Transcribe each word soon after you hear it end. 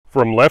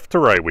From left to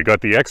right, we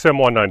got the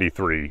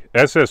XM193,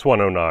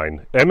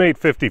 SS109,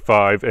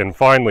 M855, and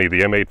finally the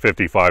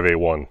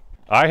M855A1.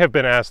 I have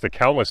been asked a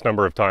countless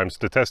number of times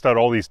to test out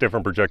all these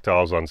different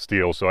projectiles on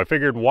steel, so I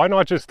figured why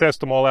not just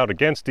test them all out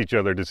against each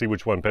other to see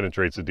which one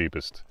penetrates the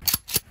deepest.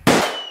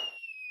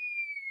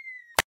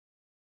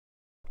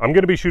 I'm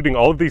going to be shooting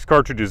all of these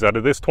cartridges out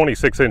of this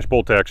 26-inch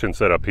bolt action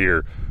setup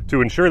here to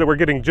ensure that we're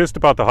getting just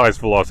about the highest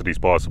velocities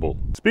possible.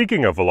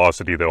 Speaking of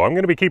velocity though, I'm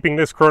going to be keeping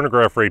this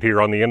chronograph right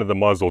here on the end of the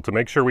muzzle to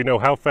make sure we know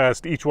how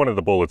fast each one of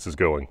the bullets is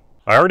going.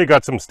 I already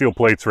got some steel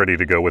plates ready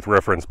to go with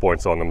reference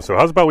points on them, so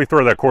how's about we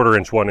throw that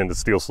 1/4-inch one into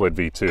Steel Sled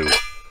V2?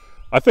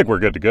 I think we're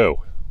good to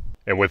go.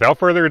 And without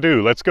further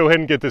ado, let's go ahead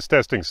and get this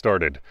testing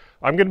started.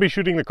 I'm going to be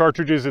shooting the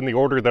cartridges in the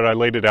order that I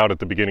laid it out at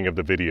the beginning of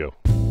the video.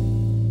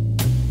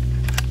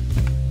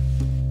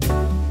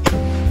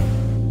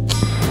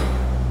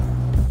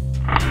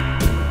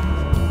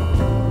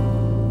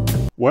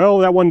 Well,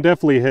 that one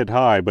definitely hit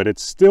high, but it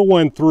still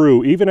went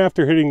through even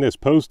after hitting this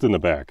post in the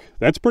back.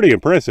 That's pretty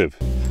impressive.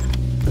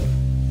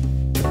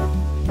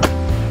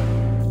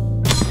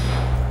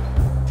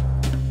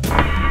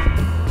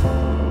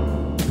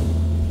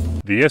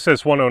 The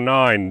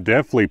SS109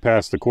 definitely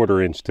passed the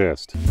 1/4-inch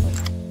test.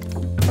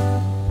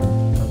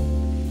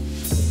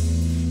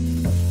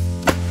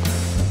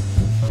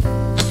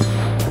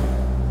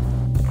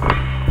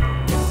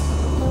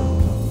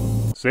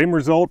 Same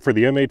result for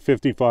the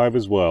M855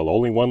 as well,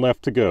 only one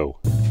left to go.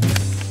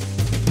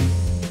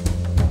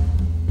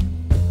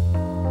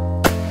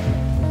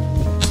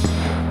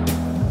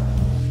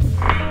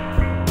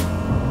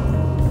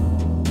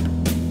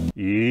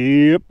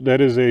 Yep,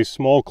 that is a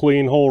small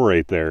clean hole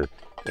right there.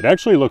 It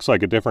actually looks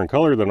like a different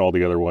color than all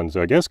the other ones,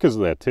 I guess because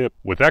of that tip.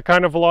 With that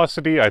kind of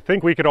velocity, I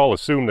think we could all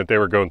assume that they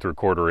were going through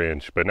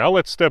 1/4-inch, but now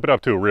let's step it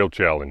up to a real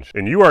challenge.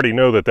 And you already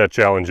know that that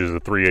challenge is a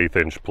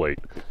 3/8-inch plate.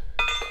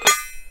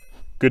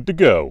 Good to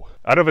go.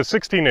 Out of a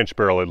 16-inch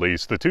barrel at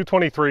least, the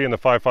 223 and the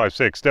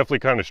 556 definitely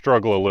kind of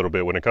struggle a little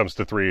bit when it comes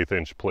to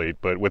 3/8-inch plate,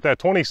 but with that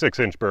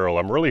 26-inch barrel,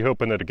 I'm really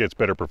hoping that it gets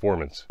better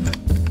performance.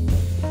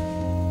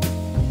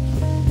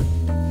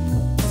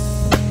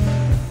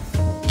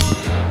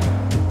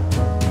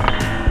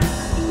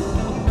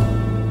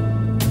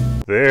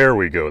 There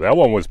we go. That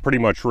one was pretty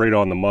much right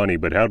on the money,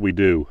 but how'd we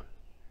do?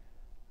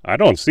 I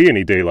don't see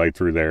any daylight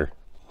through there.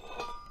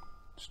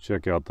 Let's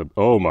check out the...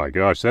 Oh my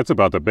gosh, that's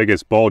about the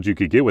biggest bulge you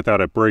could get without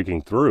it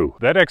breaking through.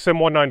 That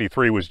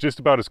XM193 was just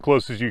about as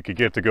close as you could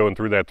get to going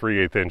through that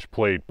 3/8-inch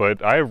plate,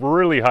 but I have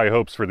really high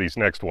hopes for these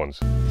next ones.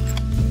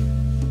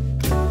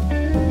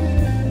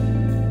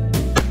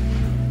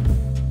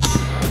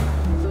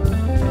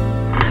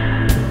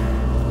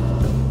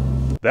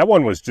 That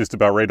one was just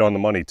about right on the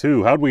money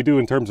too. How'd we do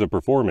in terms of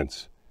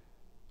performance?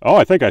 Oh,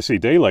 I think I see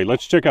daylight.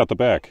 Let's check out the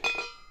back.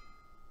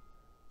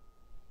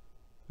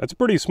 That's a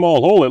pretty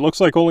small hole. It looks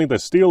like only the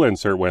steel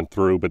insert went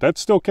through, but that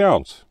still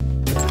counts.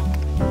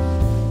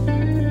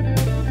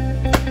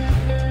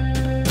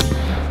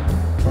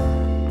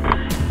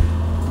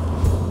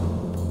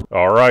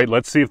 All right,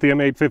 let's see if the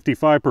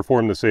M855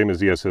 performed the same as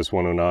the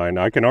SS109.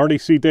 I can already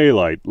see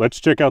daylight.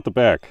 Let's check out the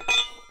back.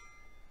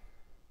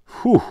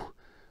 Whew.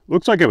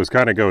 Looks like it was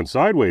kind of going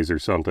sideways or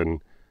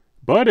something,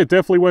 but it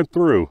definitely went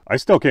through. I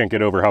still can't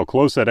get over how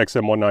close that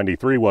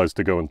XM193 was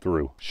to going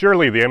through.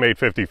 Surely the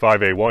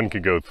M855A1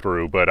 could go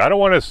through, but I don't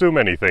want to assume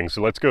anything,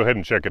 so let's go ahead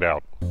and check it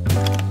out.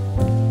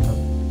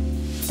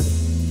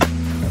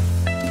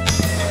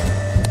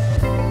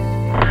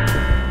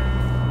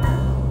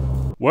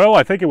 Well,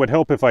 I think it would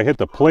help if I hit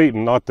the plate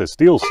and not the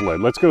steel sled.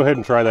 Let's go ahead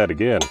and try that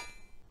again.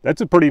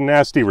 That's a pretty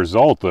nasty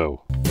result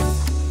though.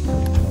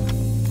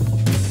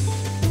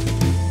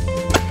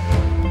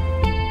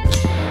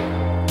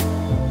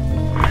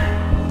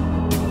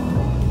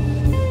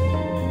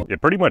 It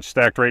pretty much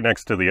stacked right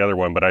next to the other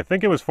one, but I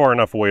think it was far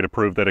enough away to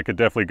prove that it could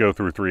definitely go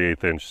through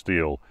 3/8-inch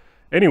steel.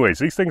 Anyways,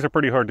 these things are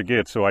pretty hard to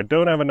get, so I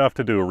don't have enough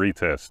to do a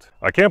retest.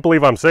 I can't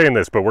believe I'm saying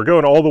this, but we're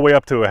going all the way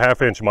up to a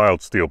 1/2-inch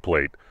mild steel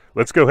plate.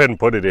 Let's go ahead and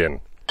put it in.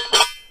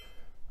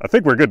 I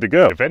think we're good to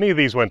go. If any of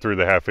these went through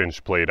the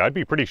 1/2-inch plate, I'd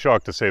be pretty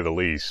shocked to say the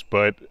least,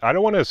 but I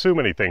don't want to assume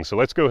anything, so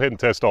let's go ahead and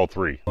test all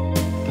three.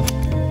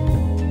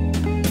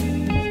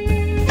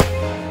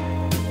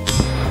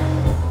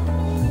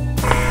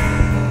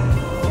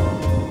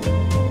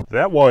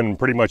 That one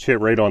pretty much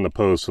hit right on the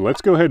post, so let's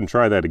go ahead and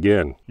try that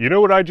again. You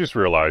know what I just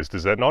realized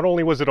is that not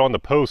only was it on the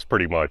post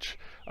pretty much,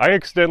 I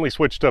accidentally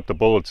switched up the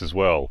bullets as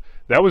well.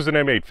 That was an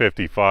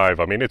M855.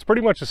 I mean, it's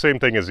pretty much the same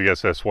thing as the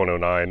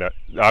SS109.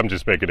 I'm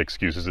just making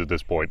excuses at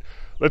this point.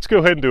 Let's go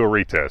ahead and do a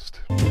retest.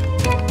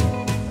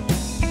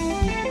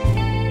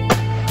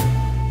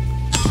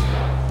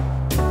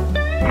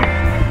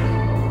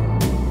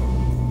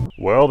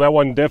 Well, that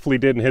one definitely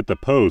didn't hit the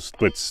post,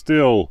 but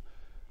still...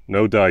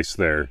 no dice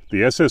there.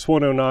 The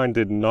SS109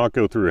 did not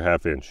go through a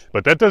 1/2-inch.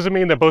 But that doesn't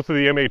mean that both of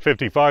the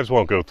M855s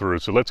won't go through,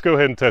 so let's go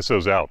ahead and test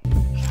those out.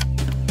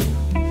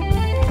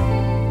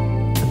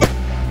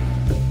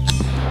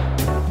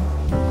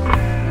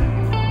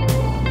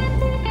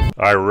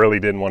 I really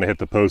didn't want to hit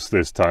the post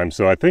this time,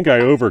 so I think I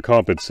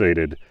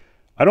overcompensated.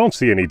 I don't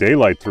see any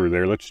daylight through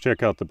there. Let's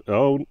check out the...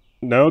 Oh,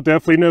 no,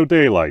 definitely no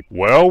daylight.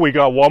 Well, we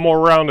got one more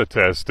round to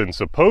test, and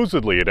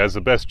supposedly it has the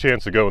best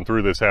chance of going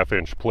through this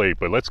half-inch plate,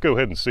 but let's go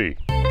ahead and see.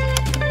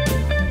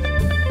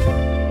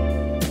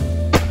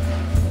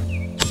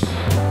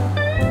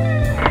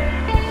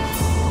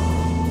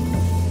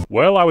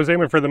 Well, I was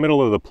aiming for the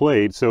middle of the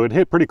plate, so it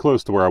hit pretty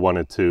close to where I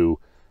wanted to.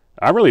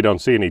 I really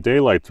don't see any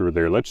daylight through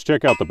there. Let's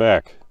check out the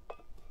back.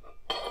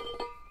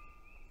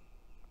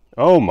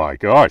 Oh my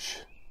gosh.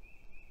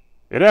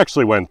 It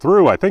actually went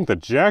through. I think the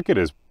jacket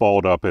is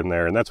balled up in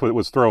there, and that's what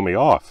was throwing me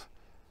off.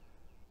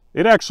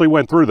 It actually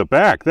went through the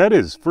back. That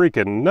is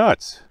freaking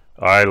nuts.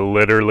 I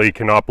literally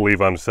cannot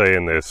believe I'm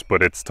saying this,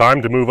 but it's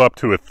time to move up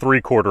to a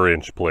 3/4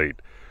 inch plate.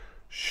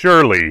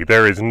 Surely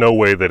there is no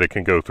way that it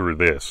can go through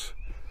this.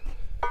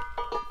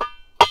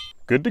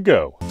 Good to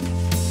go.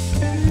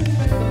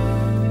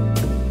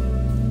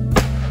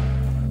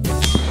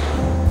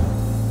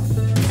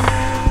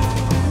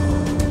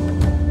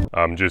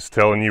 I'm just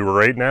telling you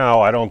right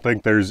now, I don't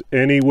think there's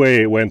any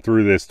way it went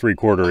through this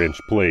 3/4 inch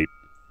plate.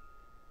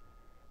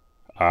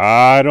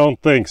 I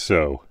don't think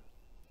so.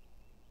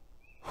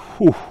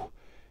 Whew.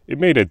 It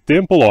made a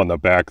dimple on the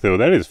back though.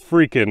 That is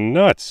freaking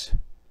nuts.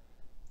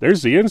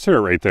 There's the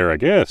insert right there, I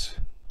guess.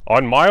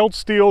 On mild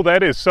steel,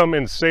 that is some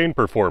insane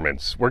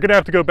performance. We're gonna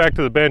have to go back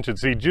to the bench and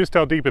see just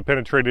how deep it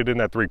penetrated in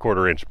that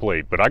 3/4 inch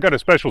plate, but I got a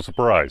special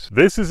surprise.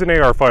 This is an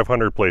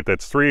AR-500 plate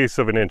that's 3/8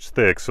 of an inch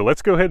thick, so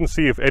let's go ahead and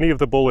see if any of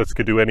the bullets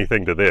could do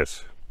anything to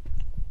this.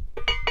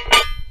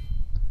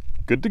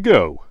 Good to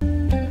go.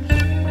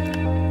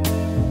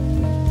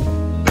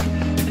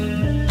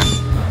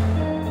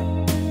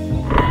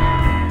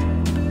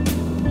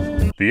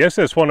 The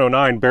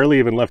SS109 barely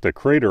even left a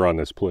crater on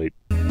this plate.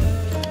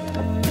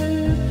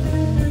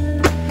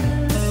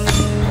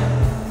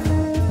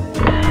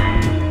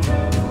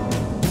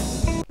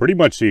 Pretty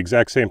much the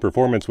exact same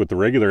performance with the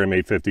regular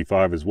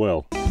M855 as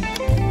well.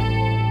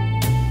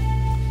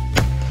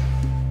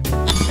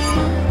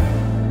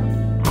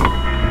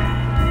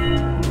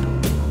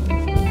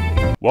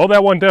 Well,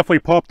 that one definitely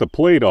popped the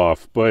plate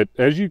off, but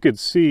as you could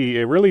see,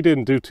 it really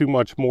didn't do too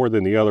much more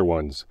than the other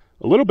ones.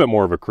 A little bit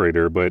more of a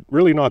crater, but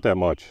really not that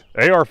much.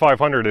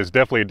 AR-500 is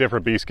definitely a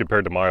different beast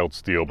compared to mild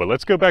steel, but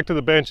let's go back to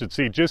the bench and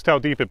see just how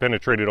deep it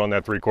penetrated on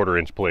that 3/4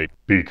 inch plate.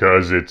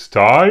 Because it's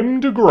time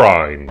to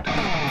grind.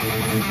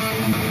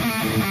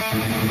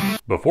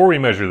 Before we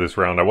measure this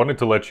round, I wanted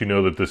to let you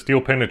know that the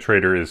steel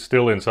penetrator is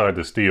still inside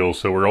the steel,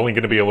 so we're only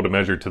going to be able to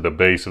measure to the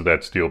base of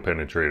that steel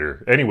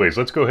penetrator. Anyways,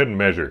 let's go ahead and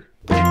measure.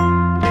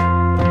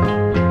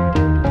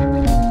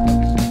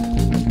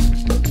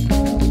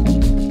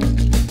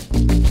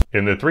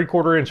 In the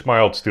 3/4 inch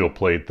mild steel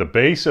plate, the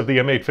base of the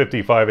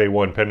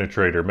M855A1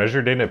 penetrator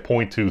measured in at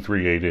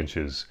 0.238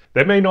 inches.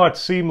 That may not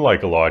seem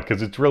like a lot,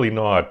 because it's really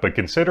not, but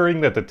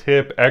considering that the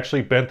tip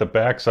actually bent the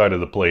backside of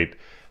the plate,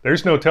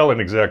 there's no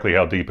telling exactly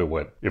how deep it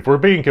went. If we're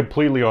being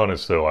completely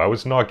honest though, I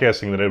was not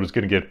guessing that it was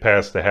going to get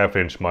past the 1/2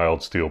 inch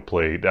mild steel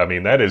plate. I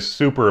mean, that is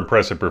super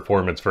impressive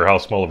performance for how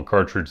small of a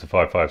cartridge the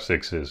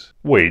 5.56 is.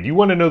 Wait, you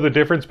want to know the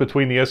difference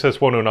between the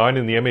SS109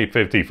 and the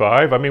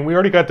M855? I mean, we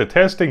already got the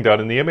testing done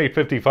and the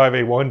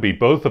M855A1 beat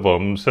both of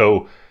them,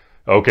 so...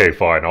 Okay,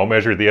 fine, I'll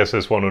measure the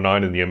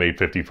SS109 and the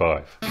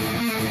M855.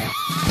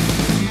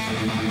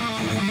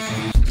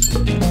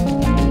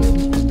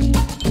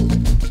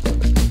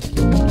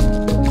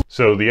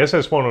 So the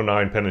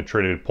SS109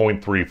 penetrated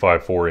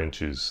 0.354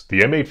 inches.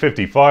 The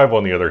M855,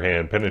 on the other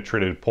hand,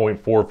 penetrated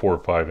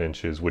 0.445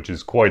 inches, which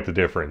is quite the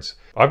difference.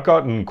 I've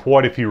gotten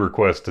quite a few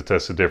requests to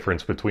test the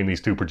difference between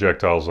these two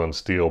projectiles on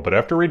steel, but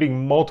after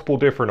reading multiple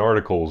different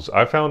articles,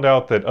 I found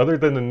out that other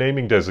than the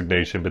naming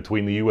designation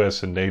between the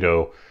US and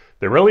NATO,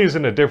 there really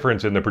isn't a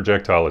difference in the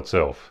projectile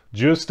itself.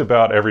 Just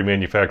about every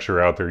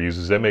manufacturer out there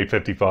uses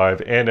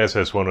M855 and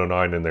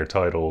SS109 in their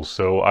titles,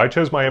 so I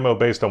chose my ammo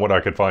based on what I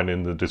could find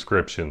in the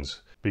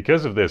descriptions.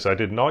 Because of this, I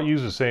did not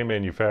use the same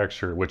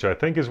manufacturer, which I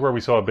think is where we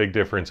saw a big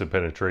difference in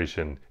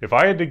penetration. If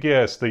I had to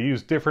guess, they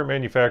used different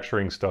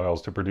manufacturing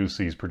styles to produce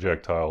these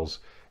projectiles,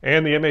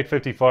 and the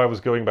M855 was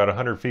going about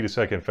 100 feet a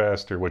second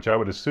faster, which I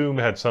would assume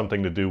had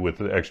something to do with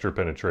the extra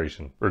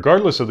penetration.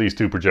 Regardless of these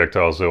two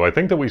projectiles though, I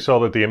think that we saw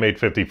that the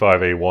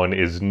M855A1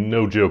 is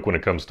no joke when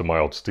it comes to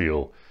mild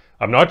steel.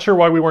 I'm not sure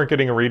why we weren't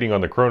getting a reading on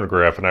the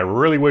chronograph, and I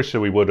really wish that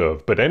we would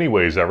have, but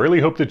anyways, I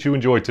really hope that you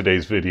enjoyed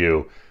today's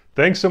video.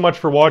 Thanks so much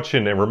for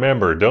watching, and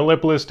remember, don't let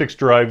ballistics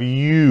drive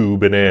you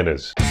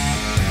bananas.